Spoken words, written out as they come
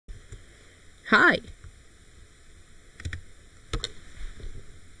Hi!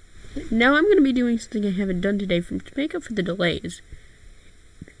 Now I'm going to be doing something I haven't done today to make up for the delays.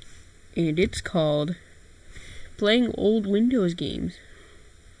 And it's called playing old Windows games.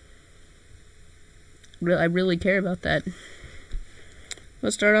 I really care about that.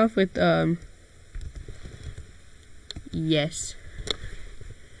 Let's start off with, yes.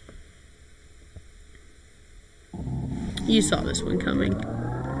 You saw this one coming.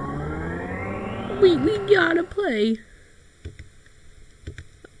 We gotta play.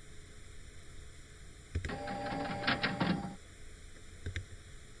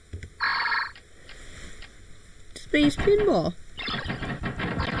 Space pinball.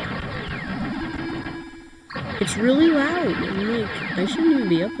 It's really loud, and I shouldn't even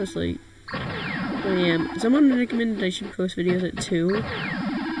be up this late. I am. Someone recommended I should post videos at 2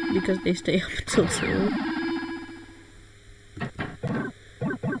 because they stay up until 2.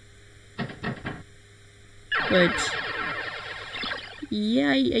 But yeah,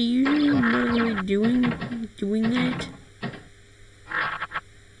 I usually not really doing that.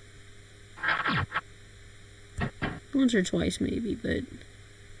 Once or twice maybe, but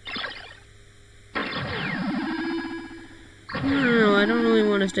I don't know, I don't really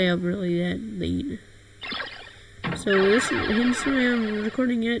want to stay up really that late. So this hence why I'm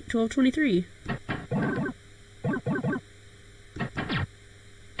recording at 12:23.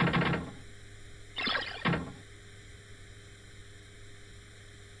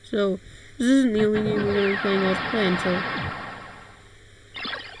 So this isn't the only game we're going to be playing. Let's play until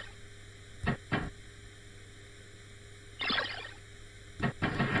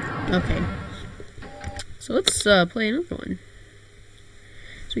okay. So let's play another one.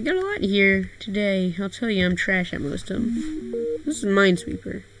 So we got a lot here today. I'll tell you, I'm trash at most of them. This is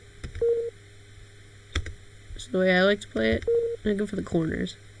Minesweeper. So the way I like to play it, I go for the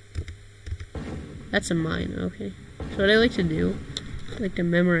corners. That's a mine, okay. So what I like to do, I like to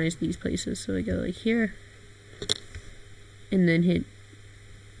memorize these places. So I go like here, and then hit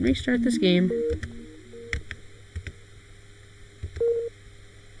restart this game.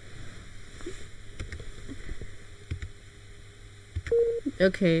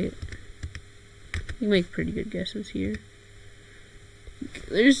 Okay, you make pretty good guesses here.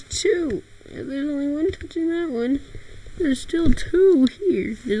 There's 2. There's only 1 touching that one. There's still 2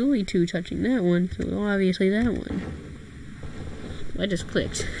 here. There's only 2 touching that one, so obviously that one. I just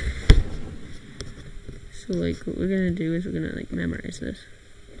clicked. So like, what we're gonna do is we're gonna like memorize this.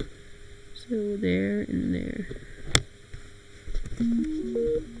 So there and there.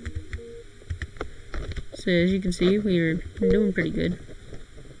 So as you can see, we're doing pretty good.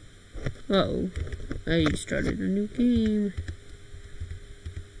 Uh-oh, I started a new game.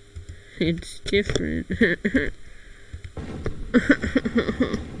 It's different.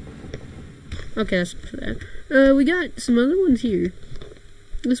 Okay, that's for that. We got some other ones here.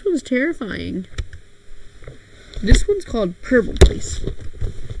 This one's terrifying. This one's called Purple Place.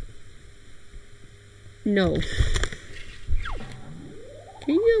 No.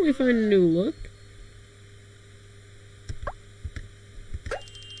 Can you help me find a new look?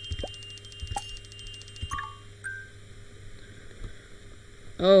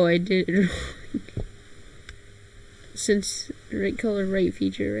 Oh, I did it wrong. Since right color, right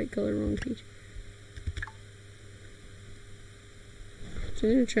feature, right color, wrong feature. So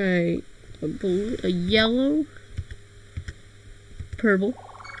I'm gonna try a blue, a yellow, purple,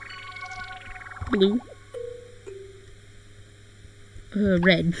 blue,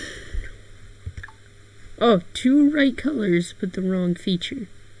 red. Oh, 2 right colors, but the wrong feature.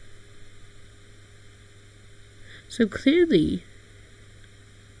 So clearly,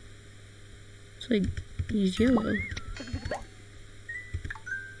 it's like he's yellow.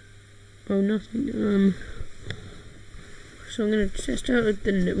 Oh, nothing. So I'm gonna test out with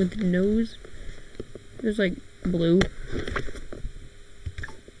the nose. There's like blue.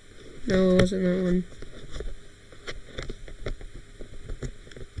 No, it wasn't that one.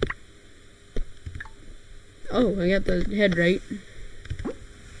 Oh, I got the head right.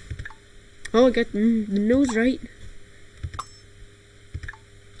 Oh, I got the nose right.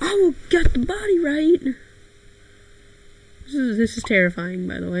 Oh, got the body right. This is terrifying,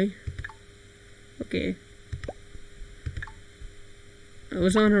 by the way. Okay. I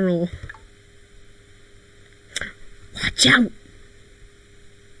was on a roll. Watch out!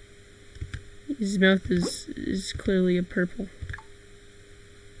 His mouth is clearly a purple.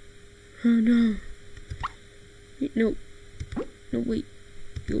 Oh no. Wait, no. No, wait.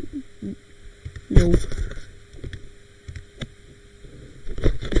 No. No.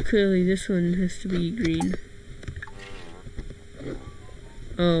 Clearly this one has to be green.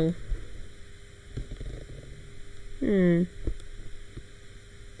 Oh.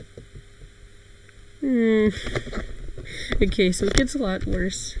 Okay, so it gets a lot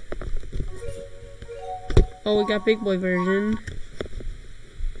worse. Oh, we got big boy version.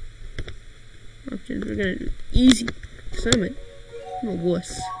 Options, we're gonna do easy. Summit. I'm a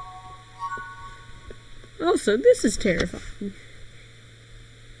wuss. Also, this is terrifying.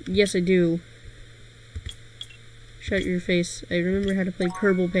 Yes, I do. Shut your face. I remember how to play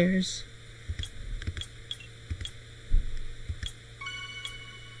Purple Bears.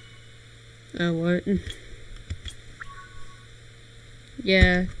 Oh, what?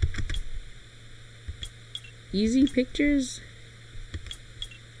 Yeah. Easy pictures?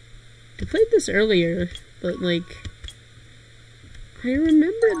 I played this earlier, but like, I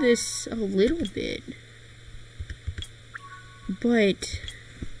remember this a little bit. But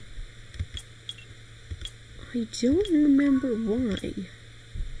I don't remember why.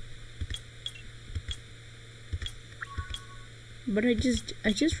 But I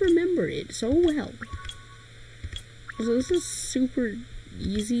just remember it so well. So this is super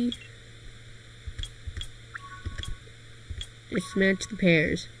easy. Just match the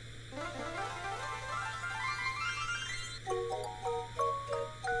pairs.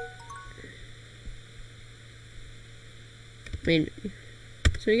 Wait,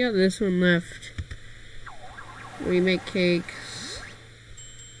 so we got this one left. We make cakes.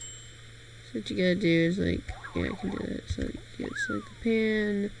 So what you gotta do is like, yeah, I can do that. So you select the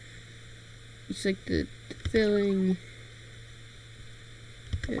pan. You select the filling.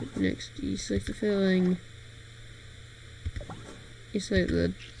 Next, you select the filling. You select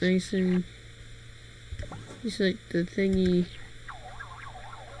the icing. You select the thingy.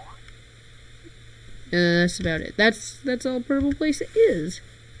 That's about it. That's all Purple Place is.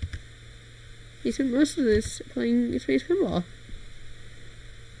 He spent most of this playing Space Pinball.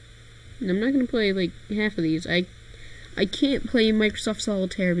 And I'm not gonna play like half of these. I can't play Microsoft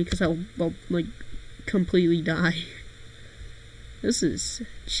Solitaire because I'll like completely die. This is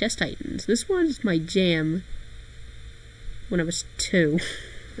Chess Titans. This one's my jam. When I was 2.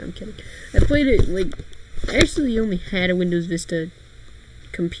 I'm kidding. I played it like, I actually only had a Windows Vista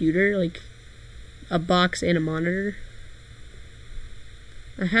computer, like a box and a monitor.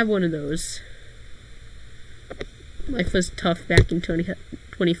 I have one of those. Life was tough back in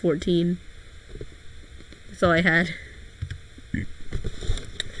 2014. That's all I had.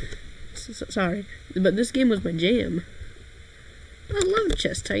 Sorry. But this game was my jam. I love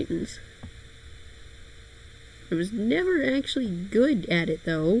Chess Titans. I was never actually good at it,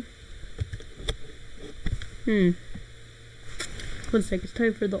 though. One sec, it's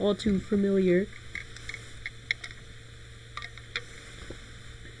time for the all too familiar.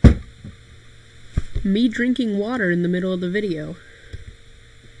 Me drinking water in the middle of the video.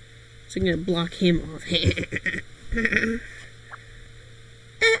 So I'm gonna block him off.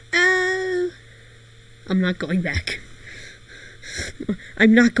 Uh-oh. I'm not going back.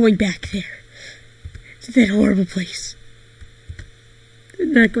 I'm not going back there. To that horrible place.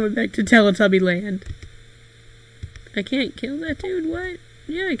 I'm not going back to Teletubby Land. I can't kill that dude? What?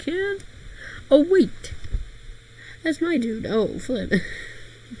 Yeah, I can. Oh, wait. That's my dude. Oh, flip.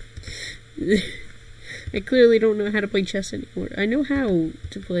 I clearly don't know how to play chess anymore. I know how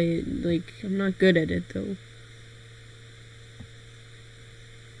to play it. Like, I'm not good at it, though.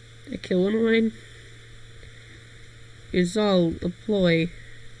 Did I kill one of mine? It's all a ploy.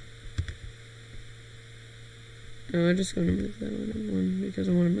 No, I'm just gonna move that one because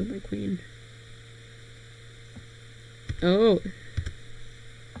I want to move my queen. Oh.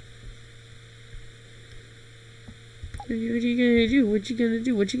 What you gonna do? What you gonna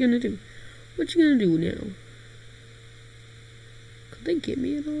do? What you gonna do? What you gonna do now? Could they get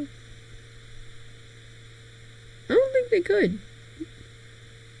me at all? I don't think they could.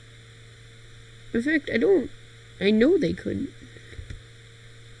 In fact, I know they couldn't.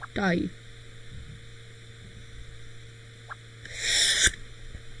 Die.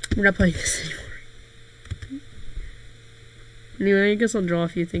 We're not playing this anymore. Anyway, I guess I'll draw a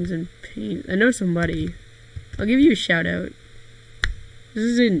few things in paint. I know somebody. I'll give you a shout out. This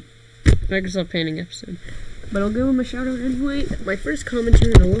isn't Microsoft Painting episode, but I'll give him a shout out anyway. My first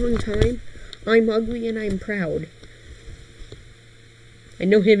commenter in a long time. I'm ugly and I'm proud. I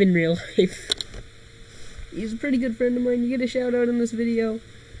know him in real life. He's a pretty good friend of mine. You get a shout out in this video,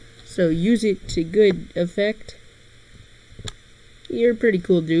 so use it to good effect. You're a pretty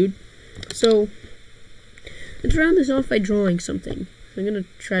cool dude. So, let's round this off by drawing something. I'm gonna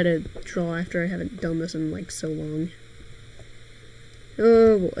try to draw after I haven't done this in like so long.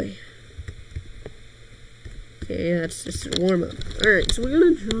 Oh boy. Okay, that's just a warm up. Alright, so we're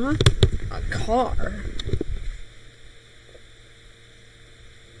gonna draw a car.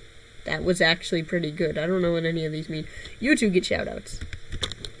 That was actually pretty good. I don't know what any of these mean. You two get shoutouts.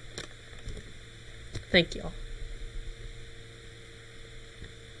 Thank y'all.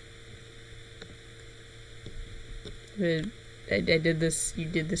 I did this. You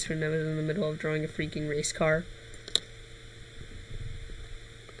did this when I was in the middle of drawing a freaking race car.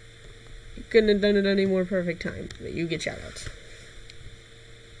 You couldn't have done it any more perfect time. But you get shoutouts.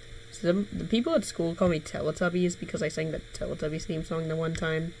 So the people at school call me Teletubbies because I sang the Teletubbies theme song the one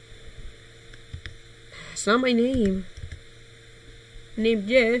time. It's not my name. My name's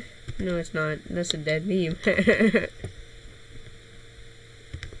Jeff. No, it's not. That's a dead meme.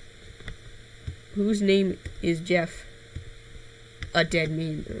 Whose name is Jeff? A dead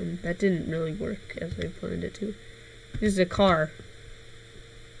meme. That didn't really work as I planned it to. This is a car.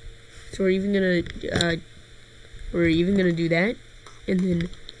 So we're even gonna do that, and then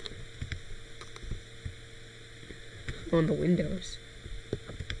on the windows,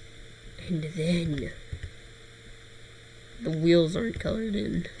 and then the wheels aren't colored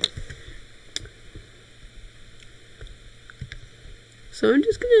in. So I'm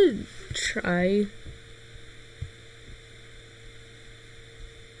just gonna try.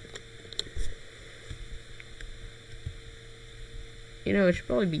 You know, it should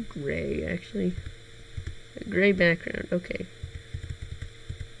probably be gray, actually. A gray background, okay.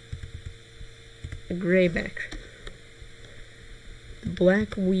 A gray background.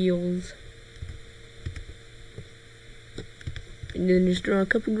 Black wheels. And then just draw a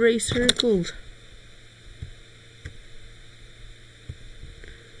couple gray circles.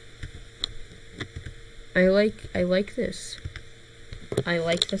 I like this. I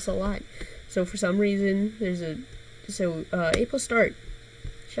like this a lot. So for some reason, there's a... So, April Start.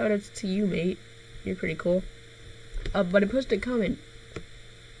 Shoutouts to you, mate. You're pretty cool. But I posted a comment.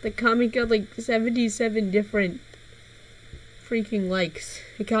 The comment got like 77 different freaking likes.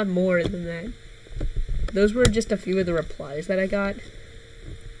 It got more than that. Those were just a few of the replies that I got.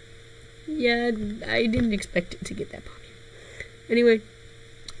 Yeah, I didn't expect it to get that popular. Anyway,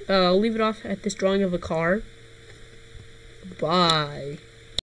 I'll leave it off at this drawing of a car. Bye.